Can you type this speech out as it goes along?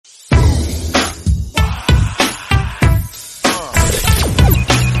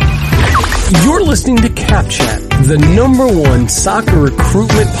You're listening to Cap Chat, the #1 soccer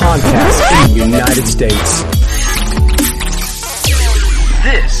recruitment podcast in the United States.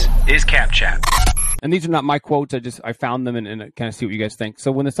 This is Cap Chat. And these are not my quotes. I found them and kind of see what you guys think.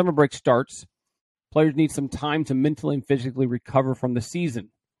 So when the summer break starts, players need some time to mentally and physically recover from the season.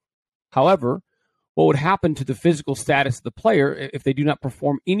 However, what would happen to the physical status of the player if they do not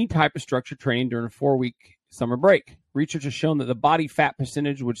perform any type of structured training during a 4-week summer break? Research has shown that the body fat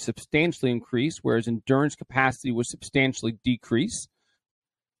percentage would substantially increase, whereas endurance capacity would substantially decrease.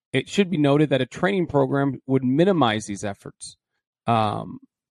 It should be noted that a training program would minimize these efforts.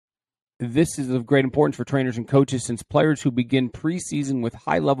 This is of great importance for trainers and coaches, since players who begin preseason with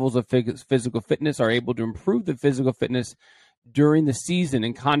high levels of physical fitness are able to improve the physical fitness during the season.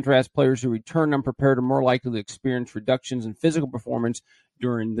 In contrast, players who return unprepared are more likely to experience reductions in physical performance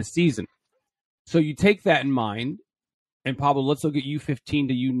during the season. So you take that in mind, and Pablo, let's look at U15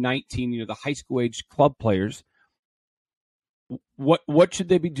 to U19, the high school age club players. What should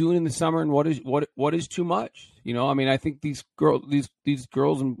they be doing in the summer, and what is too much? I think these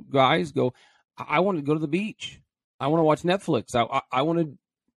girls and guys go, I want to go to the beach. I want to watch Netflix. I want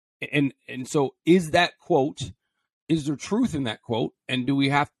to, and so is that quote? Is there truth in that quote? And do we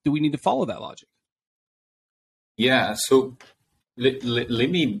need to follow that logic? Yeah. So let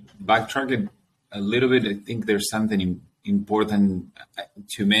me backtrack it a little bit. I think there's something important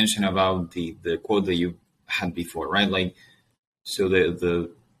to mention about the quote that you had before, right? Like, so the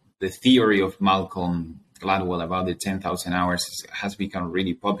theory of Malcolm Gladwell about the 10,000 hours has become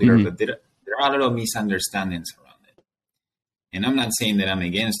really popular, but there are a lot of misunderstandings around it. And I'm not saying that I'm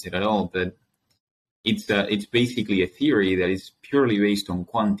against it at all, but it's basically a theory that is purely based on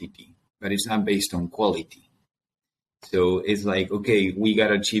quantity, but it's not based on quality. So it's like, okay, we got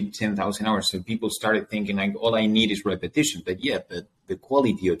to achieve 10,000 hours. So people started thinking like, all I need is repetition. But the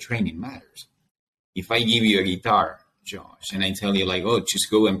quality of training matters. If I give you a guitar, Josh, and I tell you like, oh, just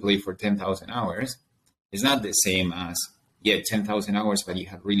go and play for 10,000 hours, it's not the same as, 10,000 hours, but you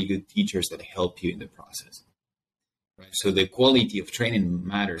have really good teachers that help you in the process. Right? So the quality of training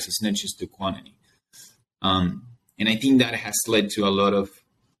matters. It's not just the quantity. And I think that has led to a lot of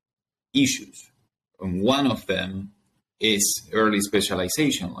issues. And one of them is early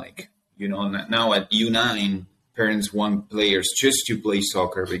specialization. Like, now at U9, parents want players just to play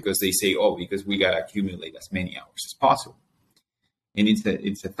soccer because they say, because we got to accumulate as many hours as possible. And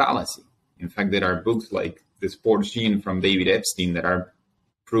it's a fallacy. In fact, there are books like The Sports Gene from David Epstein that are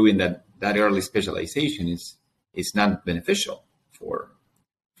proving that early specialization is not beneficial for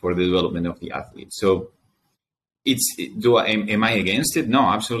the development of the athlete. So am I against it? No,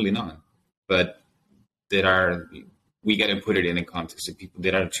 absolutely not. But we got to put it in the context of people.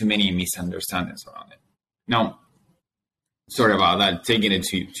 There are too many misunderstandings around it. Now, sorry about that, taking it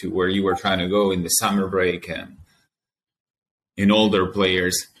to where you were trying to go in the summer break and in older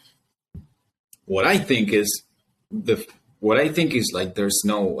players. What I think is like there's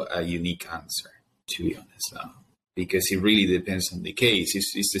no unique answer, to be honest, because it really depends on the case.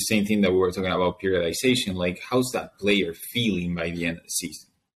 It's the same thing that we were talking about periodization. Like, how's that player feeling by the end of the season?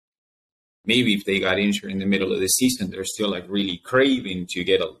 Maybe if they got injured in the middle of the season, they're still like really craving to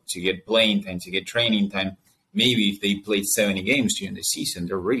get playing time, to get training time. Maybe if they played 70 games during the season,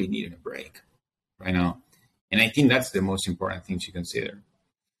 they're really needing a break right now. And I think that's the most important thing to consider.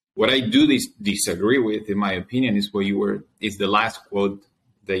 What I do disagree with, in my opinion, is is the last quote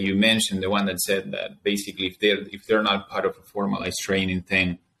that you mentioned, the one that said that basically if they're not part of a formalized training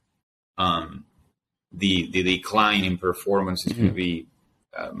thing, the decline in performance is going to be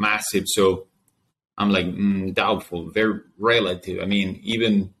massive. So I'm like doubtful, very relative. I mean,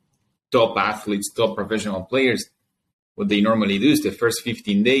 even top athletes, top professional players, what they normally do is the first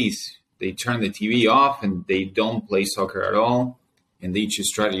 15 days, they turn the TV off and they don't play soccer at all. And they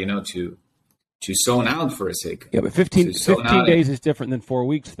just try to zone out for a second. Yeah, but 15 days is different than 4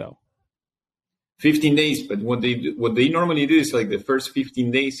 weeks, though. 15 days, but what they normally do is like the first 15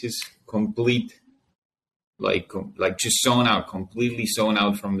 days is complete, like just zone out, completely zone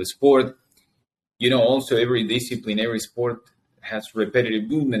out from the sport. Also every discipline, every sport has repetitive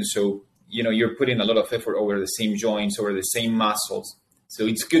movement. So, you're putting a lot of effort over the same joints, over the same muscles. So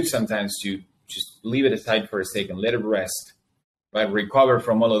it's good sometimes to just leave it aside for a second, let it rest, right? Recover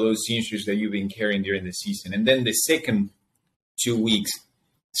from all of those injuries that you've been carrying during the season. And then the second 2 weeks,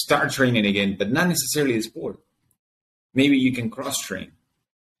 start training again, but not necessarily the sport. Maybe you can cross-train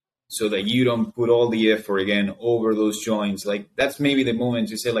so that you don't put all the effort again over those joints. Like, that's maybe the moment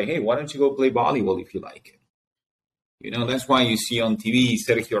to say, like, hey, why don't you go play volleyball if you like it? That's why you see on TV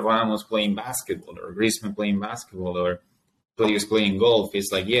Sergio Ramos playing basketball or Griezmann playing basketball or players playing golf,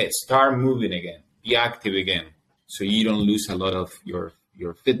 it's like, yeah, start moving again, be active again, so you don't lose a lot of your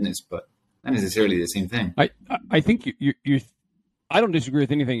fitness, but not necessarily the same thing. I think you're I don't disagree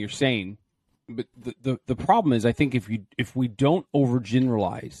with anything you're saying, but the problem is, I think if we don't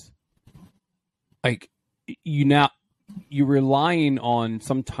overgeneralize, like you're relying on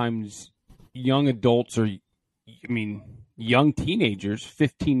sometimes young adults or, young teenagers,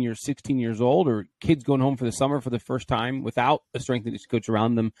 15 years, 16 years old, or kids going home for the summer for the first time without a strength and coach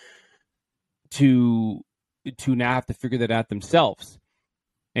around them to now have to figure that out themselves.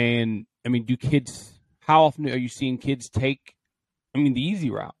 And how often are you seeing kids take, the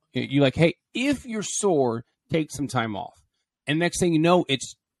easy route? You're like, hey, if you're sore, take some time off. And next thing you know,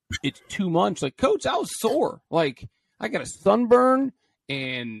 it's 2 months. Like, coach, I was sore. Like, I got a sunburn,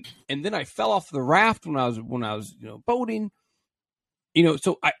 and then I fell off the raft when I was boating.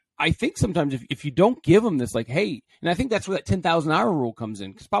 So I think sometimes if you don't give them this, like, hey, and I think that's where that 10,000 hour rule comes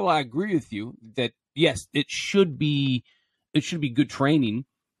in. Because Pablo, I agree with you that yes, it should be good training,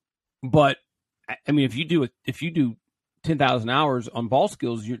 but if you do 10,000 hours on ball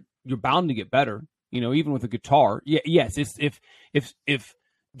skills, you're bound to get better. Even with a guitar. Yes, if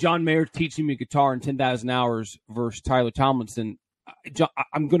John Mayer teaching me guitar in 10,000 hours versus Tyler Tomlinson,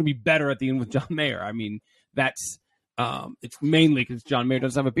 I'm going to be better at the end with John Mayer. That's it's mainly because John Mayer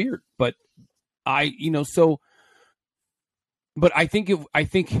doesn't have a beard, but I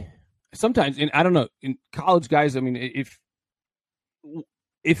think sometimes, and I don't know, in college guys,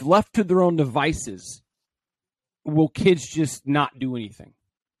 if left to their own devices, will kids just not do anything?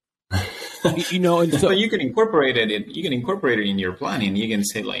 And so, but you can incorporate it. You can incorporate it in your planning. You can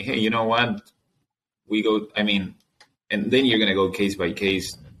say like, hey, you know what? We go. And then you're gonna go case by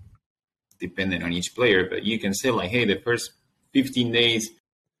case, depending on each player. But you can say like, hey, the first 15 days.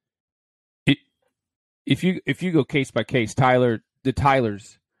 If you go case by case, the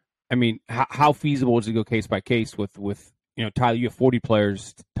Tylers, how feasible is it to go case by case with Tyler? You have 40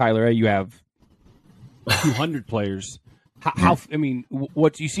 players. Tyler A, you have 200 players. How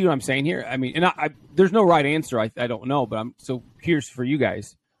what you see what I'm saying here? And there's no right answer. I don't know, but I'm so curious for you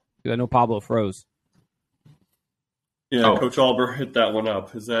guys because I know Pablo froze. Yeah, Coach Alber hit that one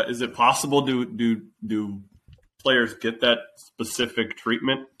up. Is it possible? Do players get that specific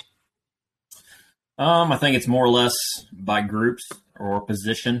treatment? I think it's more or less by groups or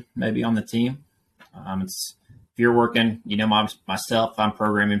position, maybe on the team. If you're working, myself, I'm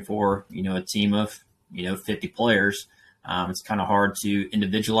programming for a team of 50 players. It's kind of hard to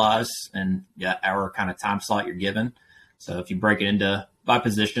individualize and our kind of time slot you're given. So if you break it into by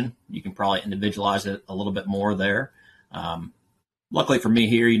position, you can probably individualize it a little bit more there. Luckily for me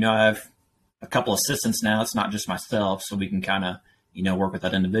here, I have a couple assistants now. It's not just myself, so we can kind of, work with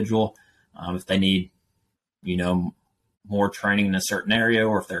that individual. If they need, more training in a certain area,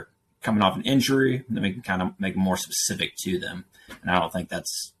 or if they're coming off an injury, then we can kind of make it more specific to them. And I don't think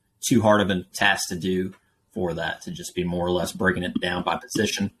that's too hard of a task to do for that, to just be more or less breaking it down by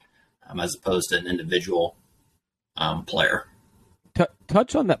position, as opposed to an individual player.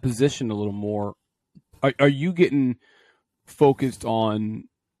 Touch on that position a little more. Are you getting focused on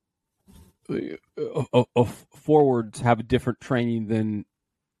forwards have a different training than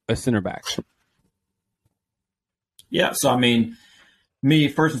a center back? Yeah, so me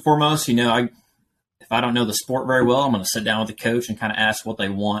first and foremost, if I don't know the sport very well, I'm going to sit down with the coach and kind of ask what they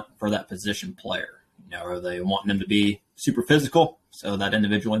want for that position player. Are they wanting them to be super physical? So that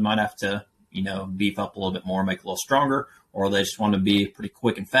individual might have to, beef up a little bit more, make it a little stronger, or they just want to be pretty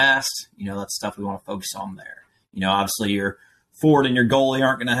quick and fast. That's stuff we want to focus on there. Obviously your forward and your goalie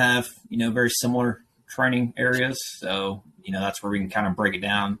aren't going to have, very similar training areas. So, that's where we can kind of break it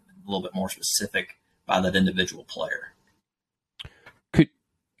down a little bit more specific by that individual player.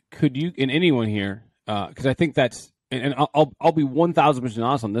 Could you, and anyone here, because I think that's, and I'll be 1,000%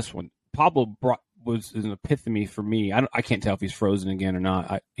 honest on this one. Pablo was an epiphany for me. I can't tell if he's frozen again or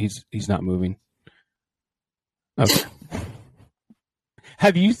not. He's not moving. Okay.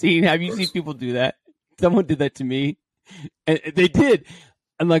 Have you seen people do that? Someone did that to me, and they did.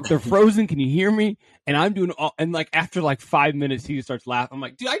 And like, they're frozen. Can you hear me? And I'm doing all, and like after like 5 minutes, he just starts laughing. I'm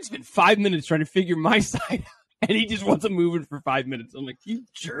like, dude, I just spent 5 minutes trying to figure my side out, and he just wasn't moving for 5 minutes. I'm like, you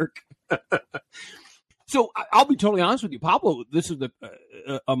jerk. So I'll be totally honest with you, Pablo. This is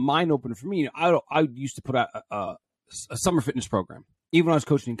a mind opener for me. I used to put out a summer fitness program, even when I was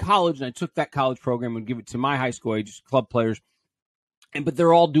coaching in college, and I took that college program and give it to my high school age club players, but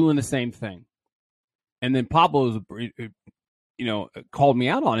they're all doing the same thing. And then Pablo, called me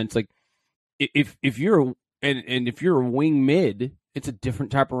out on it. It's like if you're if you're a wing mid, it's a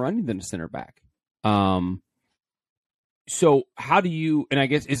different type of running than a center back. So how do you? And I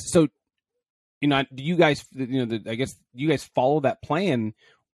guess is so. Do you guys? I guess do you guys follow that plan?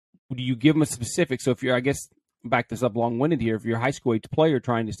 Do you give them a specific? So if you're, I guess, back this up long-winded here. If you're a high school age player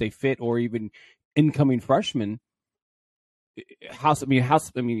trying to stay fit, or even incoming freshman,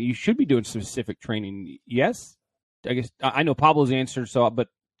 you should be doing specific training. Yes, I guess I know Pablo's answer. So, but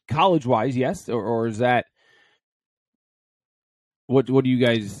college-wise, yes, or is that what do you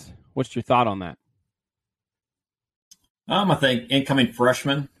guys? What's your thought on that? I think incoming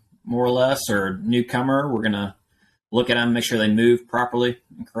freshman, more or less, or newcomer, we're gonna look at them, make sure they move properly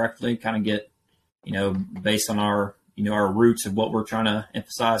and correctly, kind of get, based on our roots of what we're trying to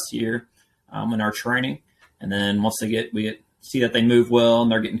emphasize here in our training. And then once we see that they move well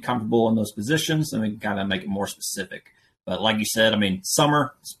and they're getting comfortable in those positions, then we can kind of make it more specific. But like you said,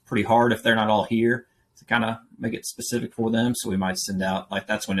 summer, it's pretty hard if they're not all here to kind of make it specific for them. So we might send out,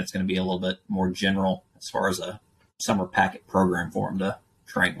 that's when it's going to be a little bit more general as far as a summer packet program for them to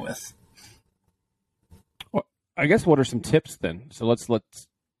train with. Well, I guess what are some tips then? So let's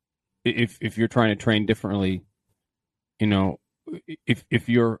if you're trying to train differently, if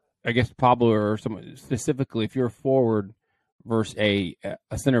you're, I guess Pablo or someone specifically, if you're a forward versus a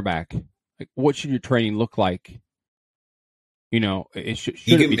center back, like what should your training look like? It should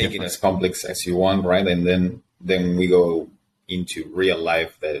you can be make different? it as complex as you want, right? And then we go into real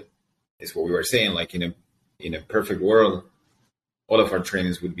life. That is what we were saying. Like in a perfect world, all of our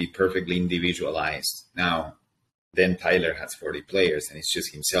trainings would be perfectly individualized. Now, then Tyler has 40 players and it's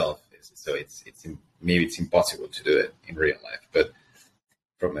just himself. So maybe it's impossible to do it in real life. But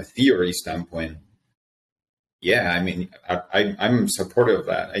from a theory standpoint, yeah, I'm supportive of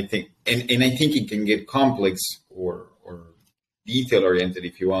that. I think, and I think it can get complex or detail oriented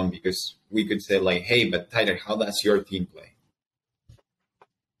if you want, because we could say like, hey, but Tyler, how does your team play?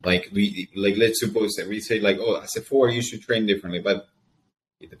 Let's suppose that we say like, oh, as a forward, you should train differently, but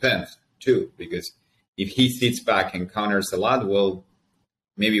it depends too, because if he sits back and counters a lot, well,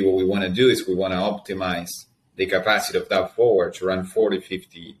 maybe what we want to do is we want to optimize the capacity of that forward to run 40,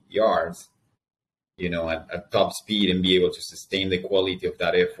 50 yards, at top speed and be able to sustain the quality of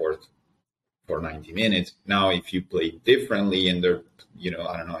that effort for 90 minutes. Now, if you play differently and I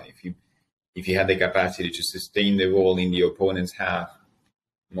don't know, if you had the capacity to sustain the ball in the opponent's half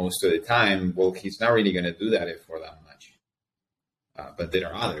most of the time, well, he's not really going to do that for that much. But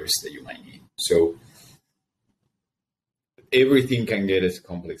there are others that you might need. So everything can get as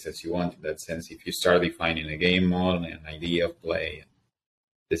complex as you want in that sense. If you start defining a game model and an idea of play,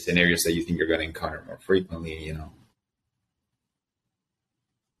 the scenarios that you think you're going to encounter more frequently,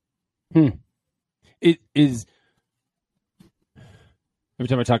 It is. Every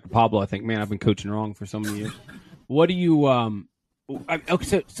time I talk to Pablo, I think, man, I've been coaching wrong for so many years. What do you?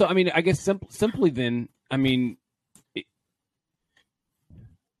 Okay, so I guess simply then,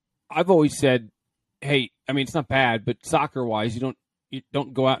 I've always said, hey, it's not bad, but soccer wise, you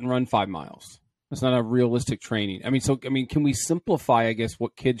don't go out and run 5 miles. That's not a realistic training. Can we simplify, I guess,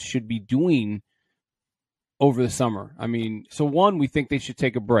 what kids should be doing over the summer? So one, we think they should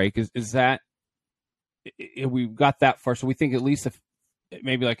take a break. Is that we've got that far? So we think at least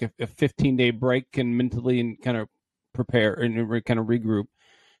maybe like a 15-day break can mentally and kind of prepare and kind of regroup.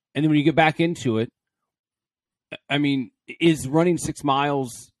 And then when you get back into it, is running 6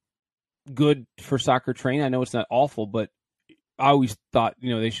 miles good for soccer training? I know it's not awful, but I always thought,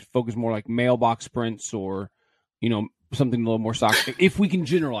 they should focus more like mailbox sprints or, something a little more soccer. If we can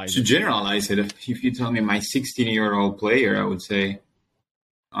generalize to generalize it, if you tell me my 16-year-old player, I would say,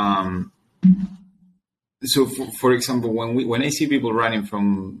 so for example, when I see people running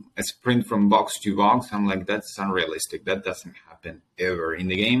from a sprint from box to box, I'm like, that's unrealistic. That doesn't happen ever in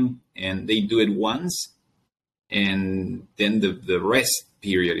the game. And they do it once. And then the rest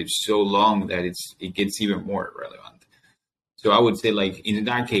period is so long that it gets even more relevant. So I would say, like, in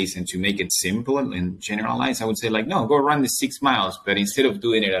that case, and to make it simple and generalize, I would say, like, no, go run the 6 miles, but instead of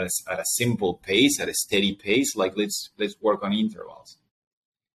doing it at a simple pace, at a steady pace, like let's work on intervals.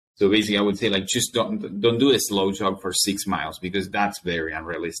 So basically, I would say, like, just don't do a slow jog for 6 miles, because that's very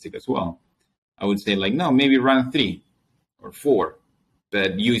unrealistic as well. I would say, like, no, maybe run 3 or 4,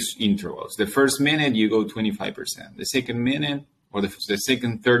 but use intervals. The first minute, you go 25%. The second minute, or the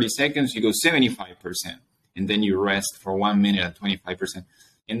second 30 seconds, you go 75%. And then you rest for 1 minute at 25%.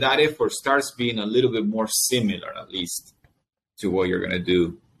 And that effort starts being a little bit more similar, at least, to what you're going to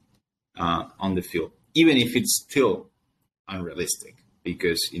do on the field, even if it's still unrealistic.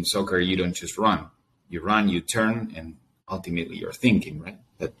 Because in soccer, you don't just run. You run, you turn, and ultimately you're thinking, right?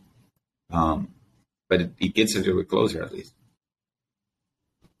 But it gets a little bit closer, at least.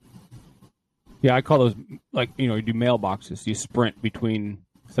 Yeah, I call those you do mailboxes. You sprint between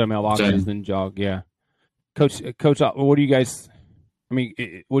set of mailboxes, then jog. Yeah, Coach, what do you guys? I mean,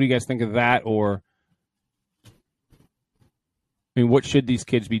 what do you guys think of that? Or, I mean, what should these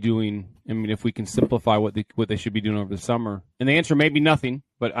kids be doing? I mean, if we can simplify what they should be doing over the summer, and the answer may be nothing,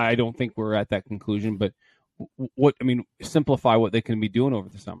 but I don't think we're at that conclusion. But simplify what they can be doing over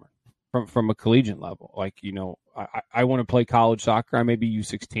the summer from a collegiate level. Like, I want to play college soccer. I may be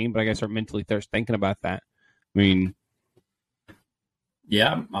U16, but I got to start mentally thinking about that. I mean,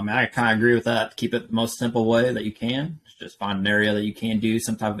 yeah, I kind of agree with that. Keep it the most simple way that you can. Just find an area that you can do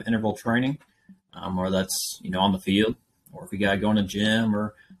some type of interval training, or that's, on the field, or if you got to go in a gym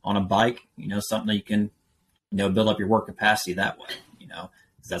or on a bike, something that you can, build up your work capacity that way,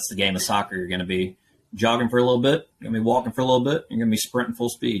 'cause that's the game of soccer. You're going to be jogging for a little bit, you're going to be walking for a little bit, you're going to be sprinting full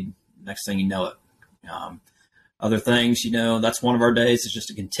speed. Next thing you know it. Other things, that's one of our days is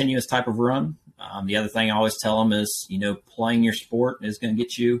just a continuous type of run. The other thing I always tell them is, playing your sport is going to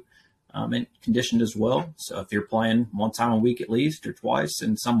get you conditioned as well. So if you're playing one time a week at least or twice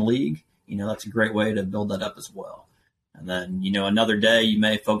in some league, that's a great way to build that up as well. And then, another day you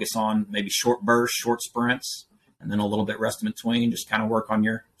may focus on maybe short bursts, short sprints, and then a little bit rest in between. Just kind of work on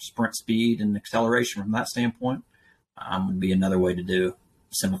your sprint speed and acceleration from that standpoint. Would be another way to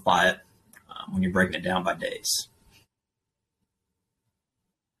simplify it when you're breaking it down by days.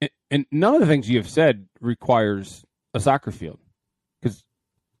 And none of the things you have said requires a soccer field. Because,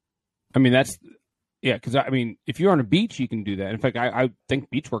 if you're on a beach, you can do that. In fact, I think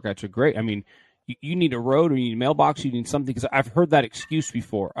beach workouts are great. I mean, you need a road or you need a mailbox, you need something. Because I've heard that excuse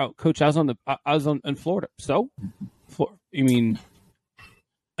before. Oh, Coach, I was in Florida. So, you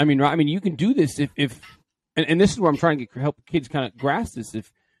can do this if this is where I'm trying to help kids kind of grasp this.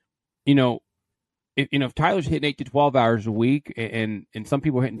 If Tyler's hitting 8 to 12 hours a week, and some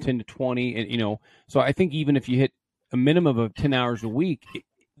people are hitting 10 to 20, and so I think even if you hit a minimum of 10 hours a week,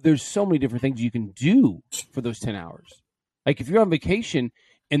 there's so many different things you can do for those 10 hours. Like if you're on vacation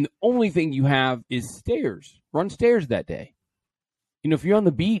and the only thing you have is stairs, run stairs that day. If you're on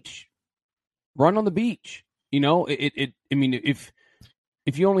the beach, run on the beach. If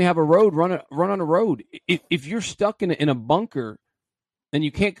you only have a road, run on a road. If you're stuck in a bunker and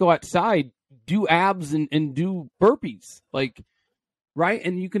you can't go outside, do abs and do burpees, right?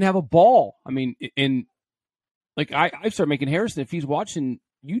 And you can have a ball. I start making Harrison, if he's watching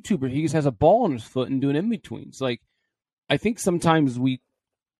YouTube, he just has a ball on his foot and doing in-betweens. I think sometimes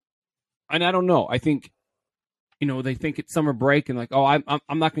and I don't know, I think, they think it's summer break and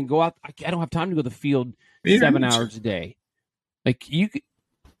I'm not going to go out. I don't have time to go to the field 7 hours a day.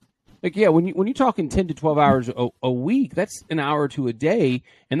 When you're talking 10 to 12 hours a week, that's an hour or two a day,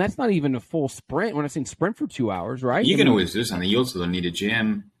 and that's not even a full sprint. When I'm saying sprint for 2 hours, right? You can always do something. You also don't need a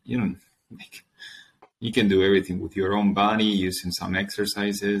gym. You can do everything with your own body, using some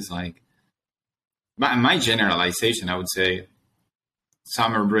exercises. My generalization, I would say,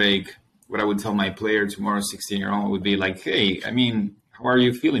 summer break, what I would tell my player tomorrow, 16-year-old, would be hey, how are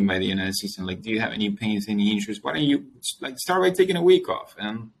you feeling by the end of the season? Do you have any pains, any injuries? Why don't you start by taking a week off?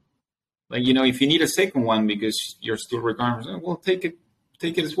 And if you need a second one because you're still recovering, well, take it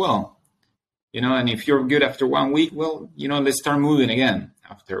as well. And if you're good after 1 week, well, let's start moving again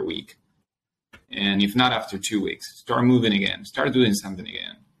after a week. And if not after 2 weeks, start moving again. Start doing something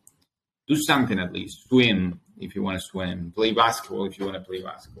again. Do something at least. Swim if you want to swim. Play basketball if you want to play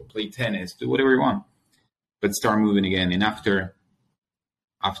basketball. Play tennis. Do whatever you want. But start moving again. And after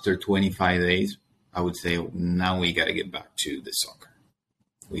 25 days, I would say now we got to get back to the soccer.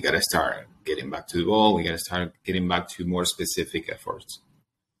 We got to start getting back to the ball. We got to start getting back to more specific efforts.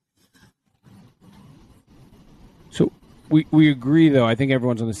 So we agree, though. I think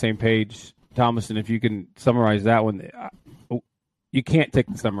everyone's on the same page. Thomas, and if you can summarize that one, you can't take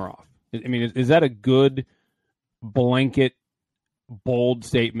the summer off. Is that a good blanket, bold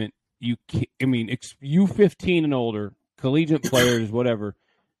statement? U15 and older, collegiate players, whatever,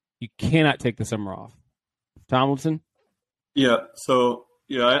 you cannot take the summer off. Tomlinson? Yeah, so...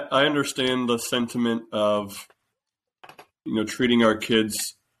 Yeah, I understand the sentiment of, treating our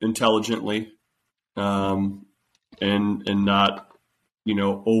kids intelligently, and not,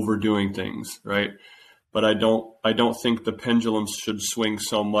 overdoing things, right? But I don't think the pendulum should swing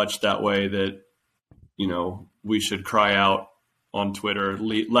so much that way that, we should cry out on Twitter,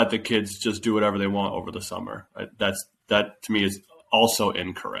 let the kids just do whatever they want over the summer. That to me is also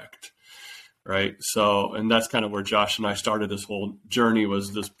incorrect. Right. So, and that's kind of where Josh and I started this whole journey,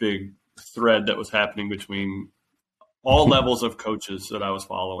 was this big thread that was happening between all levels of coaches that I was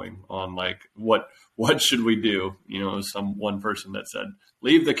following on like what should we do? You know, one person that said,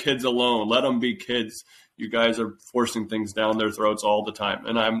 leave the kids alone, let them be kids. You guys are forcing things down their throats all the time.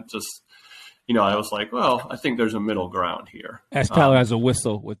 And I'm just, you know, I was like, well, I think there's a middle ground here. As Tyler has a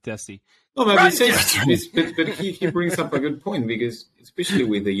whistle with Desi. No, but, but he brings up a good point, because especially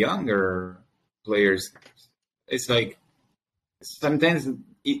with the younger players, it's like sometimes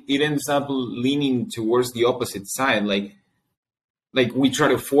it ends up leaning towards the opposite side. Like we try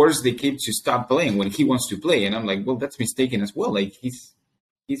to force the kid to stop playing when he wants to play, and I'm like, well, that's mistaken as well. Like he's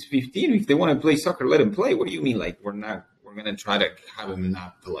 15. If they want to play soccer, let him play. What do you mean? Like we're gonna try to have him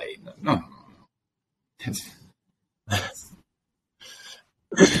not play? No.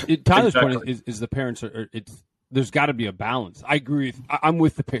 Tyler's point is the parents are. There's got to be a balance. I agree. I'm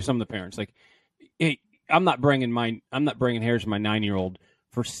with some of the parents. Like, hey, I'm not bringing Harrison, my 9-year-old,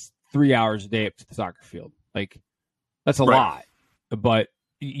 for 3 hours a day up to the soccer field. Like, that's a lot. But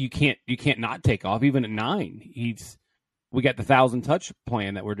you can't not take off. Even at 9, we got the 1,000 touch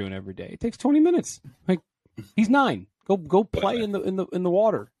plan that we're doing every day. It takes 20 minutes. Like, he's 9. Go play in the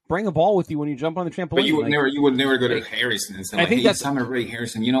water. Bring a ball with you when you jump on the trampoline. But you would never go to Harrison and say, like, hey, summer break,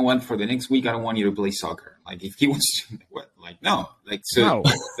 Harrison, you know what? For the next week, I don't want you to play soccer. Like, if he wants to, no. Like, so no.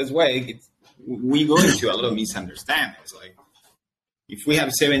 That's why we go into a lot of misunderstandings. Like, if we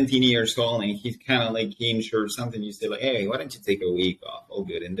have 17 years old and he's kind of like injured or something, you say, like, hey, why don't you take a week off? All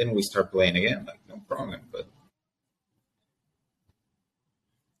good. And then we start playing again. Like, no problem. But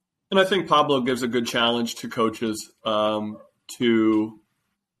and I think Pablo gives a good challenge to coaches to,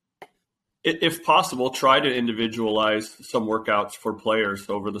 if possible, try to individualize some workouts for players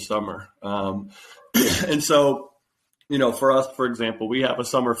over the summer. And so, you know, for us, for example, we have a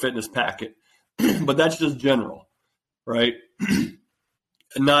summer fitness packet, but that's just general, right?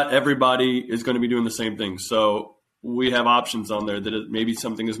 Not everybody is going to be doing the same thing. So we have options on there that maybe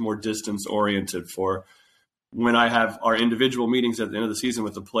something is more distance oriented for when I have our individual meetings at the end of the season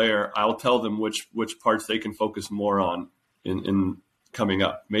with the player. I'll tell them which parts they can focus more on in coming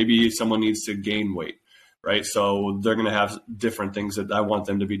up. Maybe someone needs to gain weight, right? So they're going to have different things that I want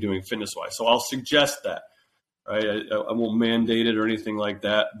them to be doing fitness-wise. So I'll suggest that, right? I won't mandate it or anything like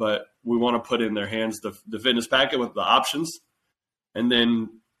that, but we want to put in their hands the fitness packet with the options, and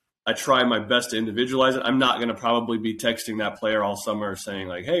then I try my best to individualize it. I'm not going to probably be texting that player all summer saying,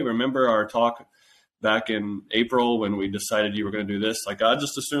 like, hey, remember our talk back in April when we decided you were going to do this? Like, I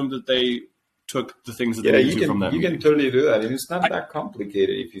just assumed that they took the things that they need to from them. You can totally do that. And it's not that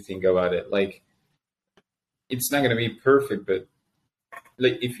complicated if you think about it. Like, it's not going to be perfect, but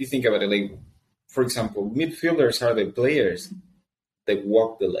like if you think about it, like, for example, midfielders are the players that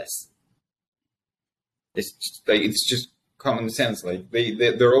walk the less. It's just common sense. Like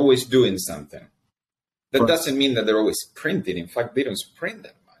they're always doing something. That doesn't mean that they're always sprinting. In fact, they don't sprint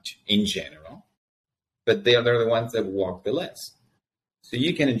that much in general, but they're the ones that walk the less. So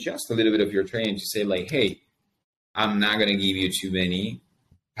you can adjust a little bit of your training to say, like, hey, I'm not going to give you too many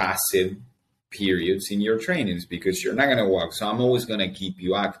passive periods in your trainings because you're not going to walk. So I'm always going to keep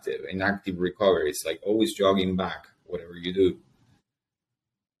you active. And active recovery is like always jogging back, whatever you do.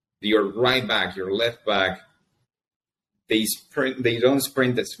 Your right back, your left back, they don't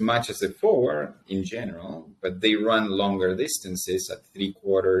sprint as much as a forward in general, but they run longer distances at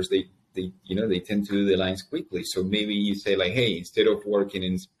 3/4. They tend to do the lines quickly. So maybe you say, like, hey, instead of working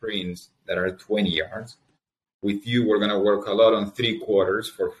in sprints that are 20 yards, with you, we're going to work a lot on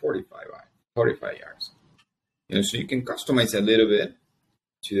 3/4 for 45 yards. So you can customize a little bit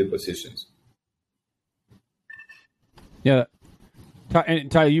to the positions. Yeah.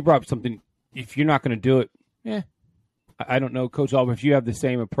 And Tyler, you brought up something. If you're not going to do it, I don't know, Coach Alba, if you have the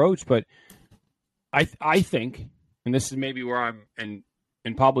same approach, but I think, and this is maybe where I'm,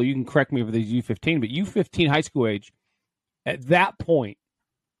 and Pablo, you can correct me if these U15, but U15 high school age, at that point,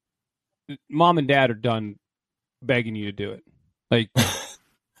 mom and dad are done begging you to do it. Like,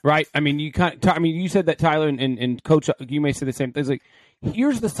 right? I mean, you said that, Tyler, and Coach, you may say the same things. Like,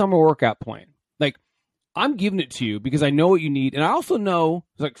 here's the summer workout plan. Like, I'm giving it to you because I know what you need. And I also know,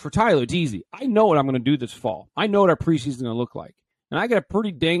 like, for Tyler, it's easy. I know what I'm going to do this fall. I know what our preseason is going to look like. And I got a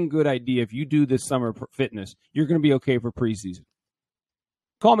pretty dang good idea if you do this summer fitness, you're going to be okay for preseason.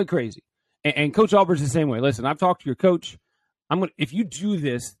 Call me crazy. And Coach Albert's the same way. Listen, I've talked to your coach. If you do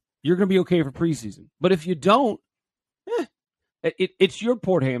this, you're going to be okay for preseason. But if you don't, it's your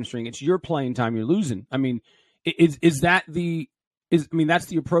port hamstring. It's your playing time you're losing. I mean, that's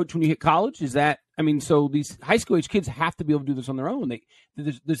the approach when you hit college? Is that, so these high school age kids have to be able to do this on their own.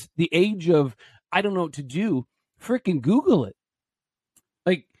 The age of, I don't know what to do, freaking Google it.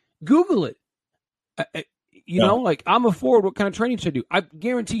 Like, Google it. You know, like I'm a forward. What kind of training should I do? I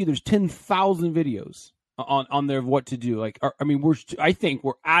guarantee you, there's 10,000 videos on there of what to do. Like, I mean, I think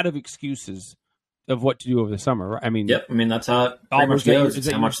we're out of excuses of what to do over the summer. Right? I mean, yep. I mean, that's how it pretty much goes. It's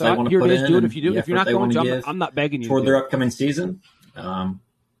how much they want to put in. Do it if you do. If you're not going to, I'm not begging you toward their upcoming season. Like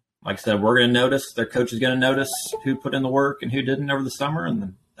I said, we're going to notice. Their coach is going to notice who put in the work and who didn't over the summer, and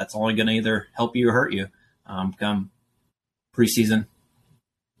then that's only going to either help you or hurt you come preseason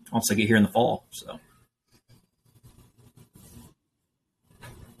once they get here in the fall. So.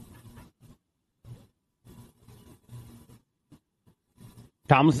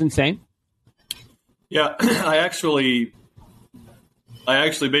 Tomlinson, same? Yeah, I actually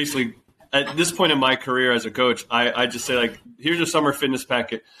basically, at this point in my career as a coach, I just say, like, here's your summer fitness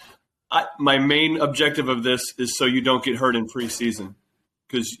packet. My main objective of this is so you don't get hurt in preseason,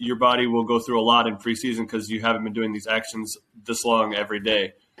 because your body will go through a lot in preseason because you haven't been doing these actions this long every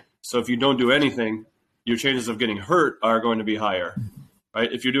day. So if you don't do anything, your chances of getting hurt are going to be higher, right?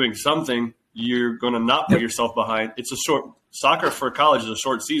 If you're doing something, you're going to not put yourself behind. It's a short soccer for college is a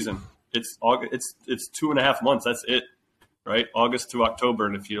short season. It's 2.5 months. That's it, right? August to October.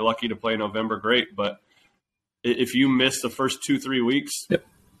 And if you're lucky to play in November, great. But if you miss the first 2-3 weeks,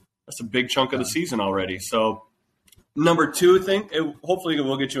 that's a big chunk of the season already. So number two thing, hopefully it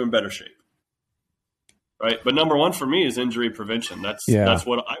will get you in better shape, right? But number one for me is injury prevention. That's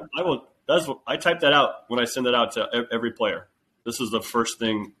what I will. That's what I type that out when I send it out to every player. This is the first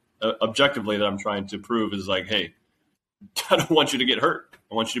thing objectively that I'm trying to prove is like, hey, I don't want you to get hurt.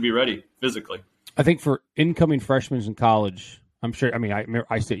 I want you to be ready physically. I think for incoming freshmen in college, I'm sure. I mean,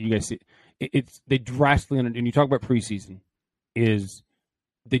 I said you guys see it's they drastically and you talk about preseason is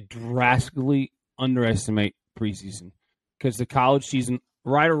they drastically underestimate preseason because the college season,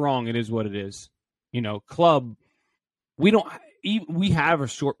 right or wrong, it is what it is. You know, club we have a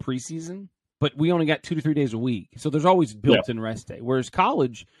short preseason, but we only got 2 to 3 days a week, so there's always built-in rest day. Whereas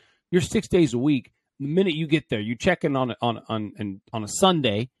college, you're 6 days a week. The minute you get there, you check in on a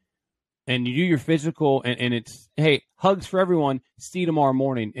Sunday, and you do your physical, and it's, hey, hugs for everyone, see you tomorrow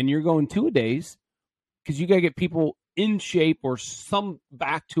morning. And you're going 2 days because you got to get people in shape or some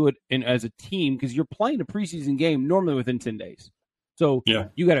back to it as a team because you're playing a preseason game normally within 10 days. So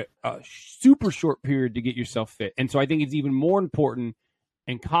you got a super short period to get yourself fit. And so I think it's even more important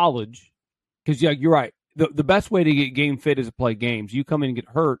in college because you're right. The best way to get game fit is to play games. You come in and get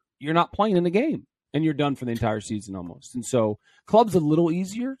hurt, you're not playing in the game. And you're done for the entire season almost. And so club's a little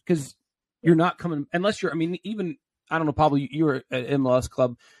easier because you're not coming unless you're. I mean, even I don't know. Probably you're at MLS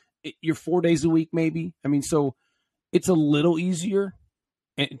club. You're 4 days a week, maybe. I mean, so it's a little easier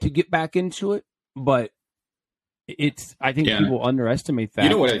to get back into it. But it's. I think people underestimate that.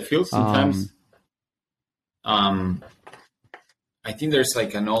 You know what I feel sometimes. I think there's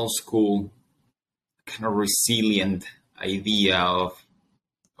like an old school kind of resilient idea of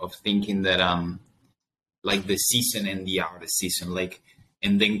thinking that like the season and the out of season, like,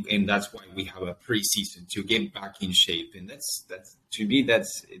 and that's why we have a preseason to get back in shape. And that's to me,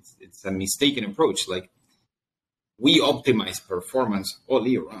 it's a mistaken approach. Like we optimize performance all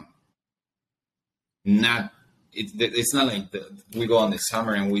year round. It's not like we go on the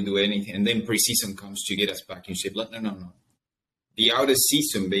summer and we do anything and then preseason comes to get us back in shape. Like, no. The out of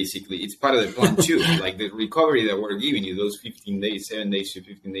season, basically, it's part of the plan too. Like the recovery that we're giving you, those 15 days, 7 days to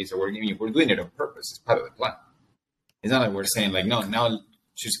 15 days that we're giving you, we're doing it on purpose. It's part of the plan. It's not like we're saying like, no, now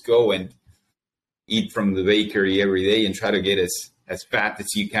just go and eat from the bakery every day and try to get as fat as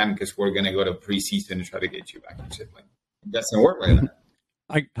you can because we're going to go to preseason and try to get you back in shape. Like it doesn't work like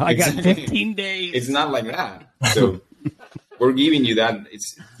that. I got 15 days. It's not like that. So we're giving you that.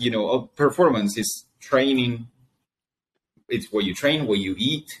 It's, performance is training. It's what you train, what you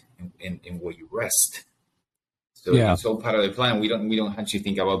eat, and what you rest. So it's all part of the plan. We don't have to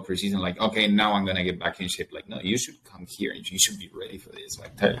think about preseason like, okay, now I'm gonna get back in shape. Like, no, you should come here and you should be ready for this,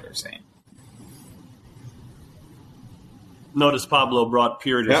 like Tyler was saying. Notice Pablo brought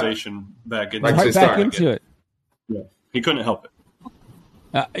periodization back into it. Yeah, he couldn't help it.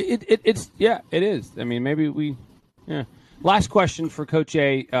 It is. I mean, maybe Last question for Coach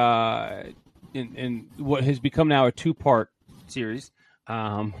A. In what has become now a 2-part series.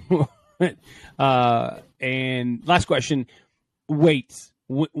 And last question, weights.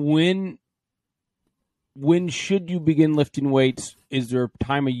 When should you begin lifting weights? Is there a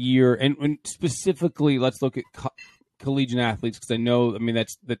time of year? And specifically, let's look at collegiate athletes because I know,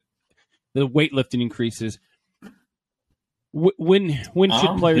 that's the weightlifting increases. When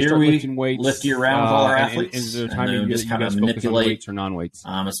should players start lifting weights? Lift year round with all our athletes. Is there a time of year that you guys focus on weights or non-weights?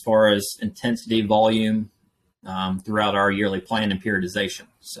 As far as intensity, volume, throughout our yearly plan and periodization.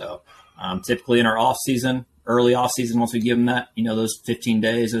 So typically in our off season, early off season, once we give them that, those 15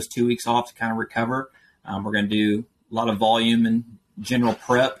 days, those 2 weeks off to kind of recover, we're going to do a lot of volume and general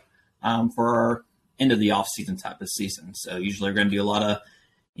prep for our end of the off season type of season. So usually we're going to do a lot of,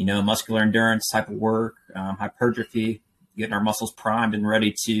 muscular endurance type of work, hypertrophy, getting our muscles primed and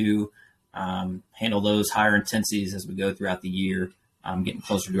ready to handle those higher intensities as we go throughout the year, getting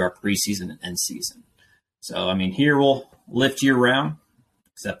closer to our preseason and end season. So, here we'll lift year round,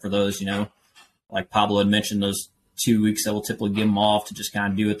 except for those, like Pablo had mentioned, those 2 weeks that we'll typically give them off to just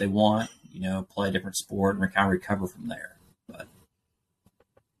kind of do what they want, play a different sport and kind of recover from there. But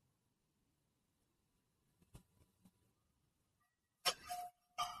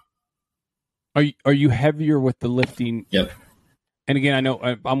Are you heavier with the lifting? Yep. And again, I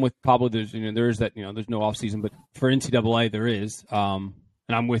know I'm with Pablo. There's there is that there's no off season, but for NCAA there is. And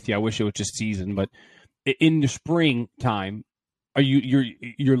I'm with you. I wish it was just season, but in the springtime, are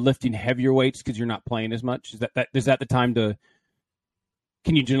you're lifting heavier weights because you're not playing as much? Is that the time to?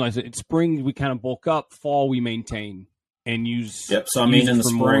 Can you generalize it? In spring we kind of bulk up. Fall we maintain and use. Yep. So in the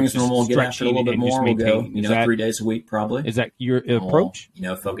springs when we'll get after a little bit more, we'll go 3 days a week probably. Is that your approach?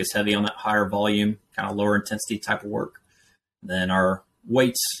 Focus heavy on that higher volume, kind of lower intensity type of work. Then our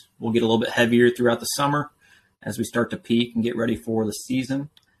weights will get a little bit heavier throughout the summer as we start to peak and get ready for the season.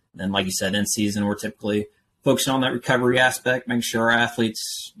 Then, like you said, in season, we're typically focusing on that recovery aspect, making sure our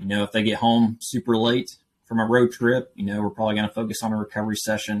athletes, if they get home super late from a road trip, we're probably going to focus on a recovery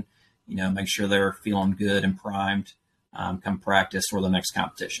session, make sure they're feeling good and primed, come practice for the next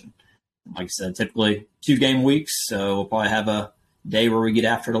competition. Like I said, typically 2 game weeks, so we'll probably have a day where we get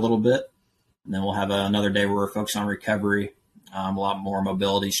after it a little bit, and then we'll have another day where we're focused on recovery, a lot more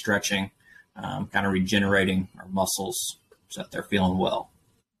mobility, stretching, kind of regenerating our muscles so that they're feeling well.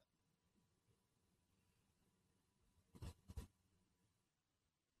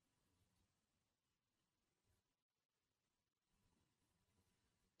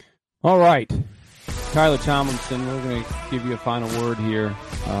 All right. Tyler Tomlinson, we're going to give you a final word here.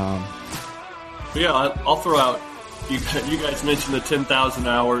 I'll throw out, you guys mentioned the 10,000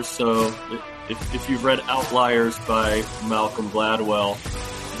 hours, so if you've read Outliers by Malcolm Gladwell,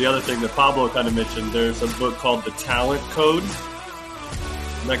 the other thing that Pablo kind of mentioned, there's a book called The Talent Code.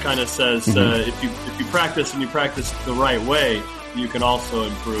 And that kind of says if you practice and you practice the right way, you can also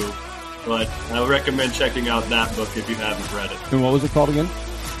improve. But I recommend checking out that book if you haven't read it. And what was it called again?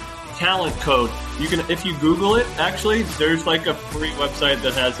 Talent Code. You can, if you Google it, actually, there's like a free website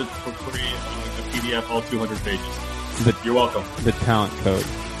that has it for free, a PDF, all 200 pages. You're welcome. The Talent Code.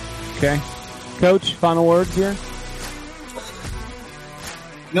 Okay. Coach, final words here?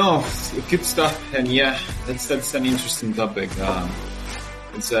 No, good stuff. And that's an interesting topic.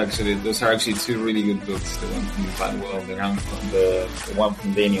 Those are actually 2 really good books. The one from Gladwell, the one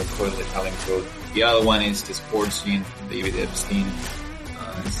from Daniel Coyle, The Talent Code. The other one is The Sports Gene from David Epstein.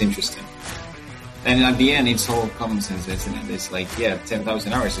 It's interesting. And at the end, it's all common sense, isn't it? It's like,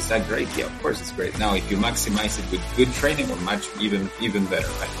 10,000 hours. Is that great? Yeah, of course it's great. Now, if you maximize it with good training, or much even better,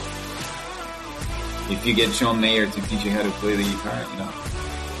 right? If you get John Mayer to teach you how to play the guitar,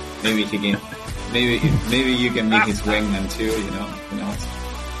 maybe he can, maybe you can make his wingman too, who knows?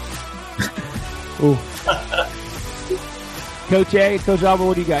 Ooh. Coach A, Coach Albert,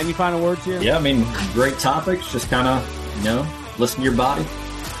 what do you got? Any final words here? Yeah, great topics. Just kind of, listen to your body.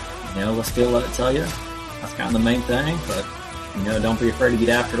 Let's feel, let it tell you. That's kind of the main thing. But, don't be afraid to get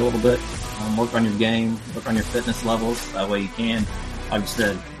after it a little bit. Work on your game. Work on your fitness levels. That way you can, like you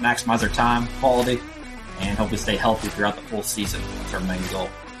said, maximize their time, quality, and hopefully stay healthy throughout the full season. That's our main goal.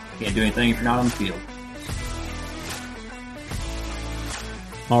 You can't do anything if you're not on the field.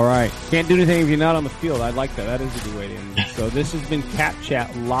 All right. Can't do anything if you're not on the field. I like that. That is a good way to end it. So this has been Cap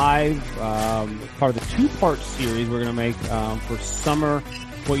Chat Live, part of the 2-part series we're going to make for summer,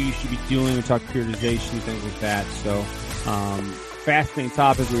 what you should be doing. We talk periodization, things like that. So fascinating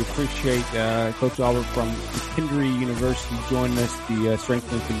topic. We appreciate Coach Albert from McKendree University joining us, the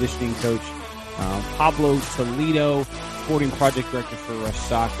strength and conditioning coach. Pablo Toledo, sporting project director for Rush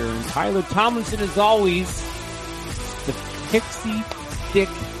Soccer. And Tyler Tomlinson, as always, the Pixie Stick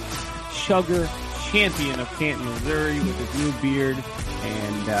Chugger champion of Canton, Missouri, with his new beard.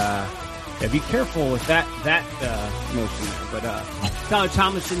 And be careful with that notion there. But Tyler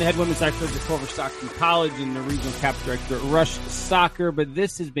Tomlinson, the head women's soccer coach at Culver Stockton College and the regional cap director at Rush Soccer. But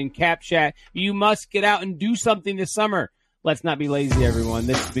this has been Cap Chat. You must get out and do something this summer. Let's not be lazy, everyone.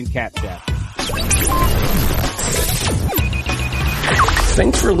 This has been Cap Chat.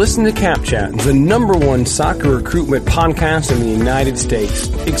 Thanks for listening to Cap Chat, the #1 soccer recruitment podcast in the United States,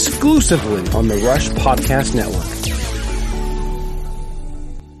 exclusively on the Rush Podcast Network.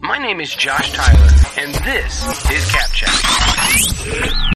 My name name is Josh Tyler, and this is Cap Chat.